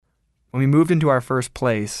When we moved into our first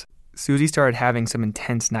place, Susie started having some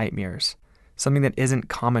intense nightmares, something that isn't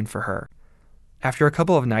common for her. After a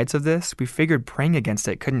couple of nights of this, we figured praying against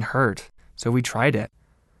it couldn't hurt, so we tried it.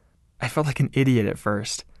 I felt like an idiot at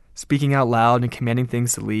first, speaking out loud and commanding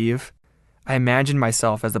things to leave. I imagined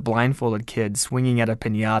myself as the blindfolded kid swinging at a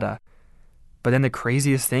piñata. But then the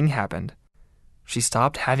craziest thing happened. She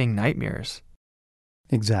stopped having nightmares.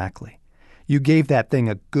 Exactly. You gave that thing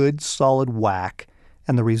a good, solid whack,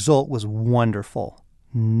 and the result was wonderful.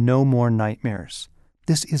 No more nightmares.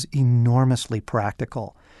 This is enormously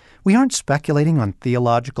practical. We aren't speculating on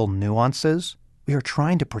theological nuances. We are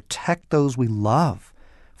trying to protect those we love,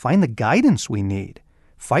 find the guidance we need,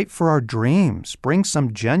 fight for our dreams, bring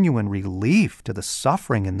some genuine relief to the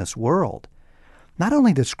suffering in this world. Not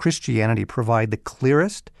only does Christianity provide the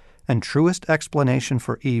clearest and truest explanation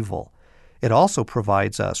for evil, it also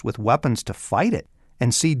provides us with weapons to fight it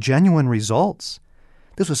and see genuine results.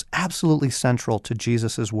 This was absolutely central to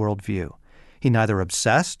Jesus' worldview. He neither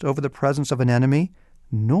obsessed over the presence of an enemy,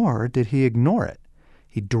 nor did he ignore it.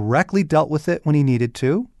 He directly dealt with it when he needed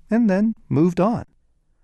to, and then moved on.